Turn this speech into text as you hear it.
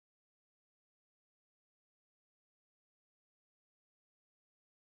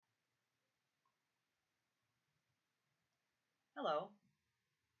Hello.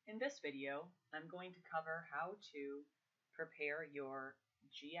 In this video, I'm going to cover how to prepare your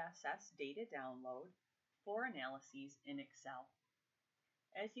GSS data download for analyses in Excel.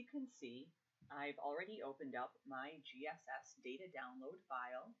 As you can see, I've already opened up my GSS data download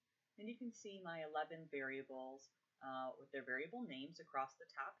file, and you can see my 11 variables with their variable names across the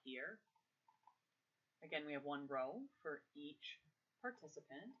top here. Again, we have one row for each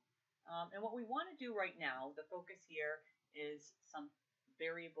participant. And what we want to do right now, the focus here is some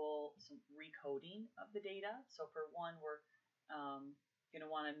recoding of the data. So for one, we're going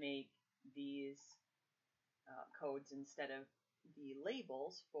to want to make these codes instead of the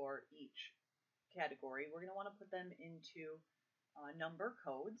labels for each category. We're going to want to put them into number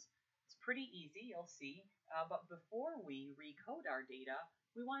codes. It's pretty easy, you'll see. But before we recode our data,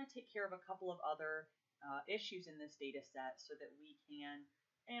 we want to take care of a couple of other issues in this data set so that we can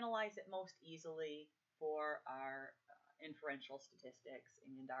analyze it most easily for our inferential statistics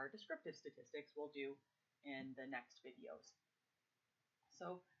and our descriptive statistics we'll do in the next videos.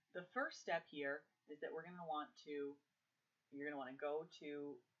 So the first step here is that you're going to want to go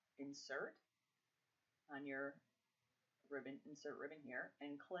to Insert on your Insert ribbon here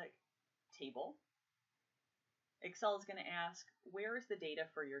and click Table. Excel is going to ask, where is the data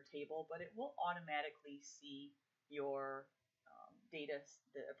for your table, but it will automatically see your data,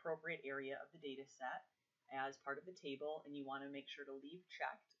 the appropriate area of the data set as part of the table, and you want to make sure to leave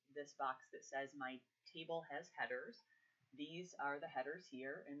checked this box that says my table has headers. These are the headers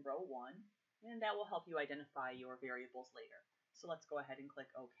here in row 1, and that will help you identify your variables later. So let's go ahead and click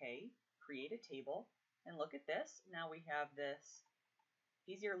OK, create a table, and look at this. Now we have this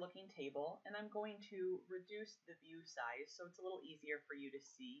easier looking table, and I'm going to reduce the view size so it's a little easier for you to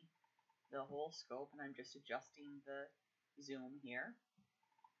see the whole scope, and I'm just adjusting the zoom here.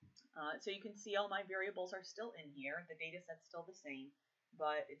 So you can see all my variables are still in here, the data set's still the same,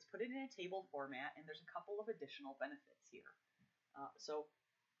 but it's put it in a table format, and there's a couple of additional benefits here. So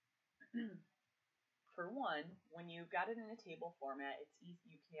for one, when you've got it in a table format, it's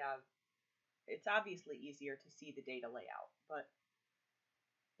easy, it's obviously easier to see the data layout, but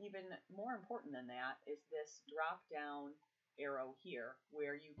even more important than that is this drop-down arrow here,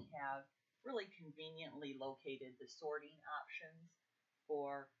 where you have really conveniently located the sorting options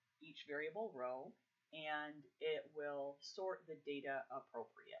for each variable row, and it will sort the data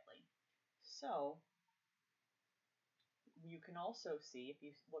appropriately. So you can also see, if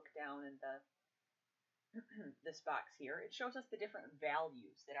you look down in this box here, it shows us the different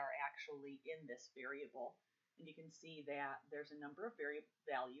values that are actually in this variable. And you can see that there's a number of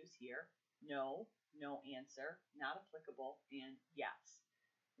values here: no, no answer, not applicable, and yes.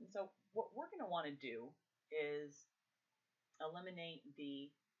 And so what we're going to want to do is eliminate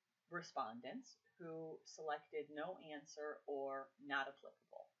the respondents who selected no answer or not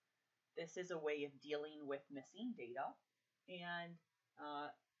applicable. This is a way of dealing with missing data, and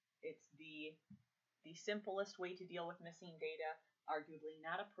it's the simplest way to deal with missing data, arguably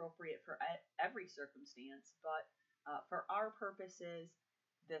not appropriate for every circumstance, but for our purposes,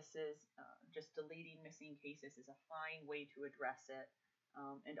 this is just deleting missing cases is a fine way to address it.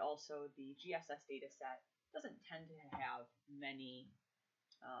 And also the GSS data set doesn't tend to have many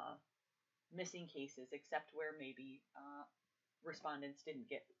missing cases, except where maybe respondents didn't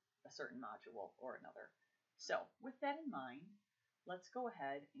get a certain module or another. So with that in mind, let's go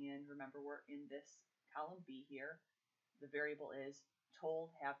ahead and remember we're in this column B here. The variable is told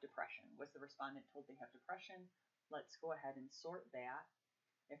have depression. Was the respondent told they have depression? Let's go ahead and sort that.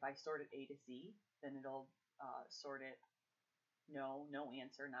 If I sort it A to Z, then it'll sort it no, no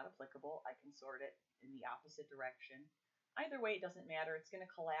answer, not applicable. I can sort it in the opposite direction. Either way, it doesn't matter. It's going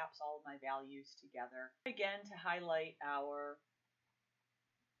to collapse all of my values together. Again, to highlight our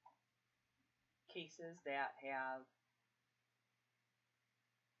cases that have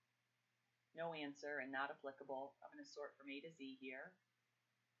no answer and not applicable, I'm going to sort from A to Z here.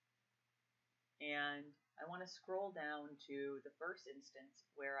 And I want to scroll down to the first instance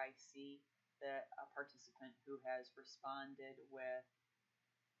where I see that a participant who has responded with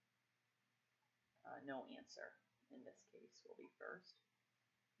no answer, in this case, will be first.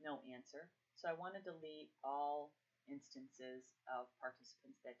 No answer. So I want to delete all instances of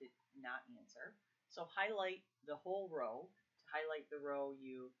participants that did not answer. So highlight the whole row. To highlight the row,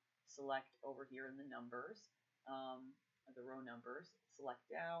 you select over here in the numbers, the row numbers, select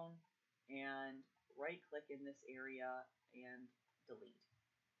down, and right-click in this area and delete.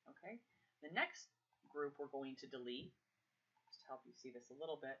 Okay. The next group we're going to delete, just to help you see this a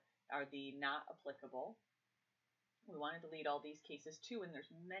little bit, are the not applicable. We want to delete all these cases too, and there's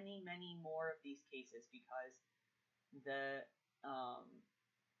many, many more of these cases because the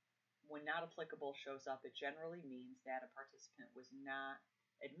when not applicable shows up, it generally means that a participant was not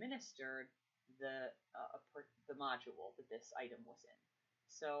administered the module that this item was in.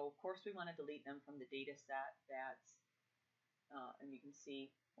 So of course we want to delete them from the data set. And you can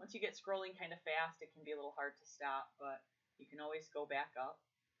see once you get scrolling kind of fast, it can be a little hard to stop, but you can always go back up.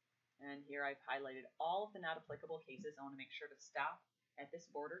 And here I've highlighted all of the not applicable cases. I want to make sure to stop at this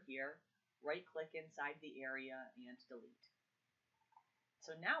border here, right click inside the area and delete.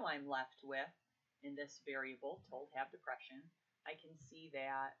 So now I'm left with, in this variable, told have depression, I can see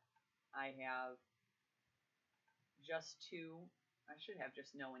that I have just two, I should have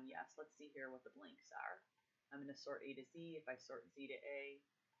just no and yes. Let's see here what the blanks are. I'm going to sort A to Z. If I sort Z to A,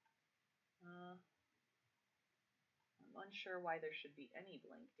 I'm unsure why there should be any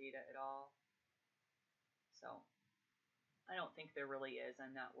blank data at all. So I don't think there really is.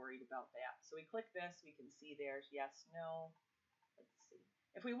 I'm not worried about that. So we click this, we can see there's yes, no. Let's see.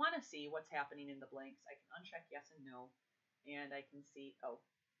 If we want to see what's happening in the blanks, I can uncheck yes and no, and I can see, oh,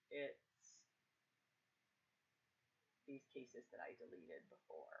 it's these cases that I deleted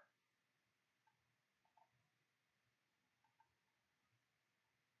before.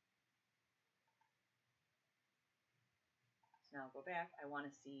 So now I'll go back. I want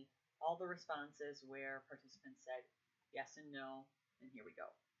to see all the responses where participants said yes and no, and here we go.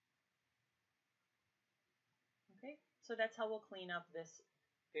 Okay, so that's how we'll clean up this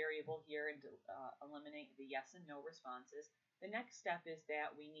variable here and eliminate the yes and no responses. The next step is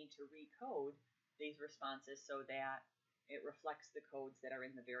that we need to recode these responses so that it reflects the codes that are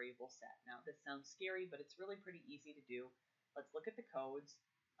in the variable set. Now this sounds scary, but it's really pretty easy to do. Let's look at the codes.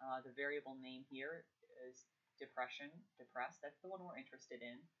 The variable name here is depressed. That's the one we're interested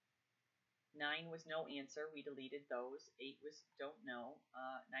in. 9 was no answer. We deleted those. 8 was don't know.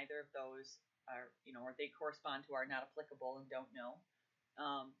 Neither of those are, or they correspond to our not applicable and don't know.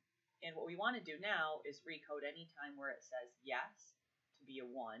 And what we want to do now is recode any time where it says yes to be a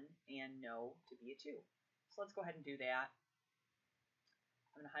 1 and no to be a 2. So let's go ahead and do that.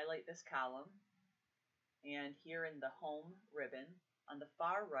 I'm going to highlight this column. And here in the home ribbon, on the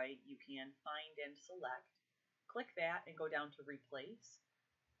far right, you can find and select. Click that and go down to replace.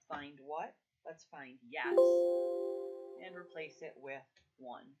 Find what? Let's find yes. And replace it with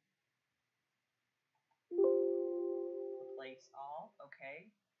 1. Replace all. Okay.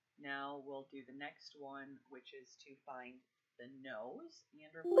 Now we'll do the next one, which is to find the no's and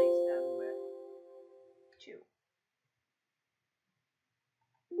replace them with 2.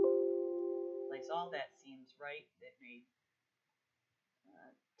 Replace all. That seems right. It made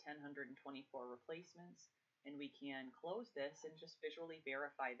 1,024 replacements. And we can close this and just visually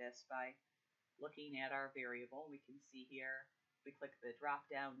verify this by looking at our variable. We can see here, we click the drop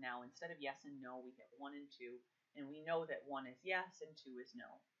down. Now instead of yes and no, we hit 1 and 2. And we know that 1 is yes and 2 is no.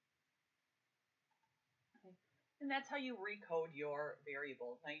 Okay. And that's how you recode your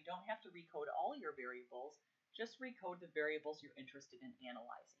variables. Now you don't have to recode all your variables, just recode the variables you're interested in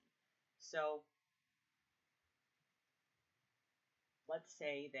analyzing. So let's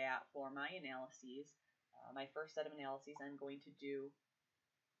say that for my analyses, my first set of analyses, I'm going to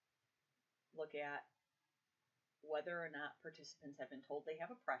look at whether or not participants have been told they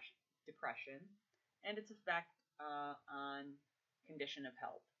have depression and its effect on condition of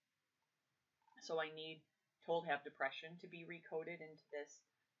health. So I need told have depression to be recoded into this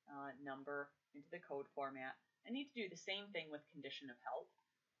number, into the code format. I need to do the same thing with condition of health.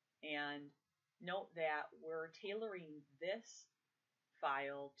 And note that we're tailoring this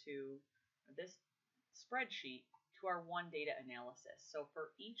file to this spreadsheet to our one data analysis. So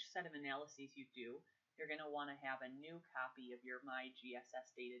for each set of analyses you do, you're going to want to have a new copy of your My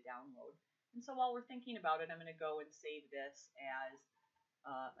GSS data download. And so while we're thinking about it, I'm going to go and save this as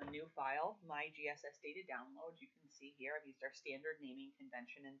a new file, My GSS data download. You can see here I've used our standard naming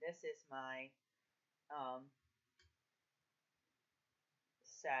convention, and this is my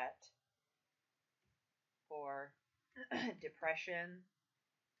set for depression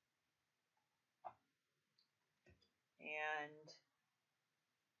and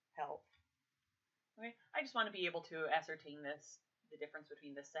health. Okay, I just want to be able to ascertain the difference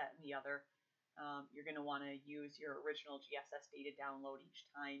between this set and the other. You're going to want to use your original GSS data download each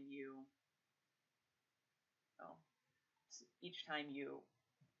time you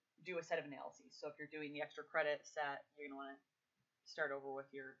do a set of analyses. So if you're doing the extra credit set, you're going to want to start over with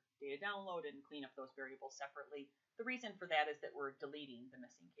your data download and clean up those variables separately. The reason for that is that we're deleting the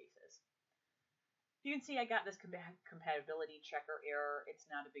missing cases. You can see I got this compatibility checker error. It's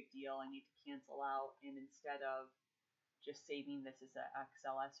not a big deal. I need to cancel out, and instead of just saving this as an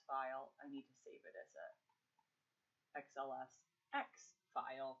XLS file, I need to save it as a XLS X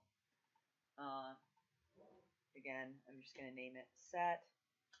file. Again, I'm just going to name it set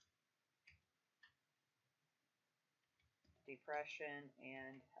depression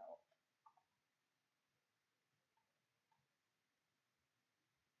and health.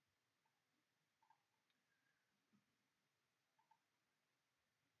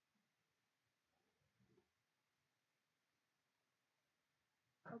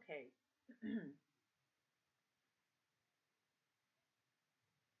 Okay.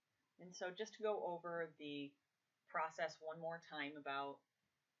 And so just to go over the process one more time about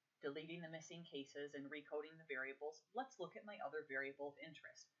deleting the missing cases and recoding the variables, let's look at my other variable of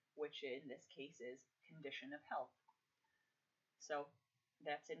interest, which in this case is condition of health. So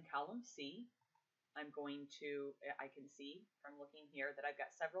that's in column C. I can see from looking here that I've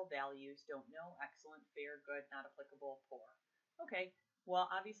got several values: don't know, excellent, fair, good, not applicable, poor. Okay, well,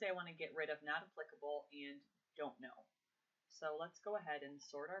 obviously I want to get rid of not applicable and don't know. So let's go ahead and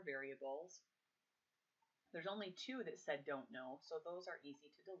sort our variables. There's only two that said don't know, so those are easy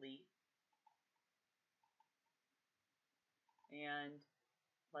to delete. And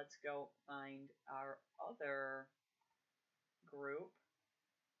let's go find our other group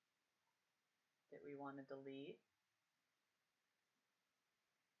that we want to delete.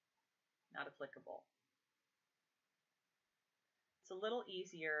 Not applicable. It's a little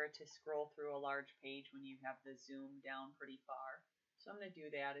easier to scroll through a large page when you have the zoom down pretty far. So I'm going to do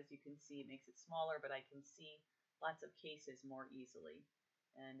that. As you can see, it makes it smaller, but I can see lots of cases more easily.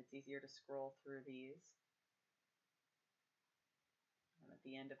 And it's easier to scroll through these. I'm at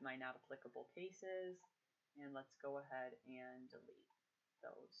the end of my not applicable cases. And let's go ahead and delete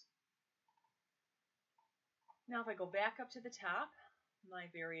those. Now if I go back up to the top, my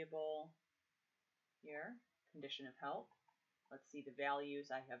variable here, condition of health. Let's see the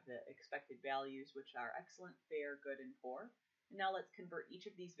values. I have the expected values, which are excellent, fair, good, and poor. And now let's convert each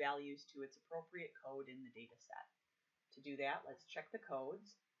of these values to its appropriate code in the data set. To do that, let's check the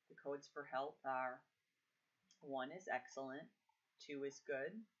codes. The codes for health are 1 is excellent, 2 is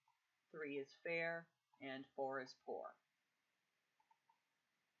good, 3 is fair, and 4 is poor.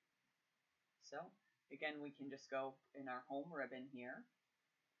 So again, we can just go in our home ribbon here,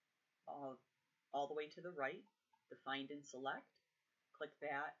 all the way to the right, the find and select. Click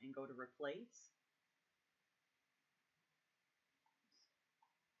that and go to replace.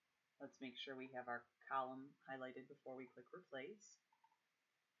 Let's make sure we have our column highlighted before we click replace.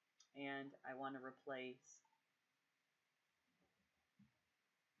 And I want to replace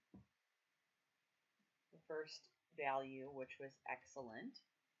the first value, which was excellent,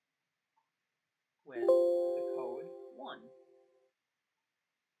 with the code 1.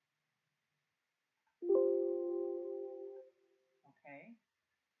 Okay,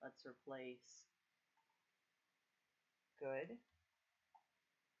 let's replace good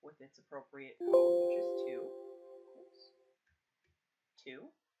with its appropriate code, which is 2. Oops.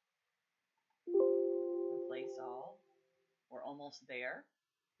 2. Replace all. We're almost there.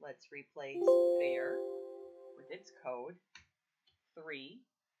 Let's replace fair with its code 3.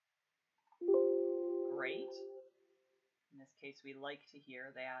 Great. In this case, we like to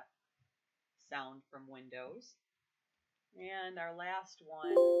hear that sound from Windows. And our last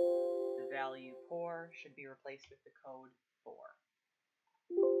one, the value poor, should be replaced with the code 4.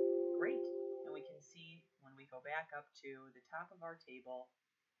 Great. And we can see when we go back up to the top of our table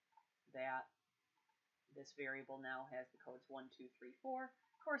that this variable now has the codes 1, 2, 3, 4,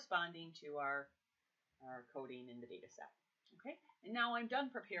 corresponding to our coding in the data set. Okay, and now I'm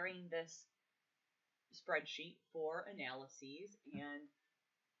done preparing this spreadsheet for analyses, and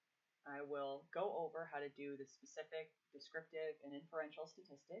I will go over how to do the specific, descriptive, and inferential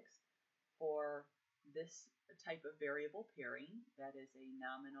statistics for this type of variable pairing that is a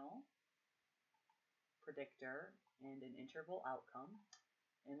nominal predictor and an interval outcome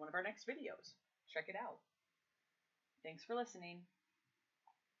in one of our next videos. Check it out. Thanks for listening.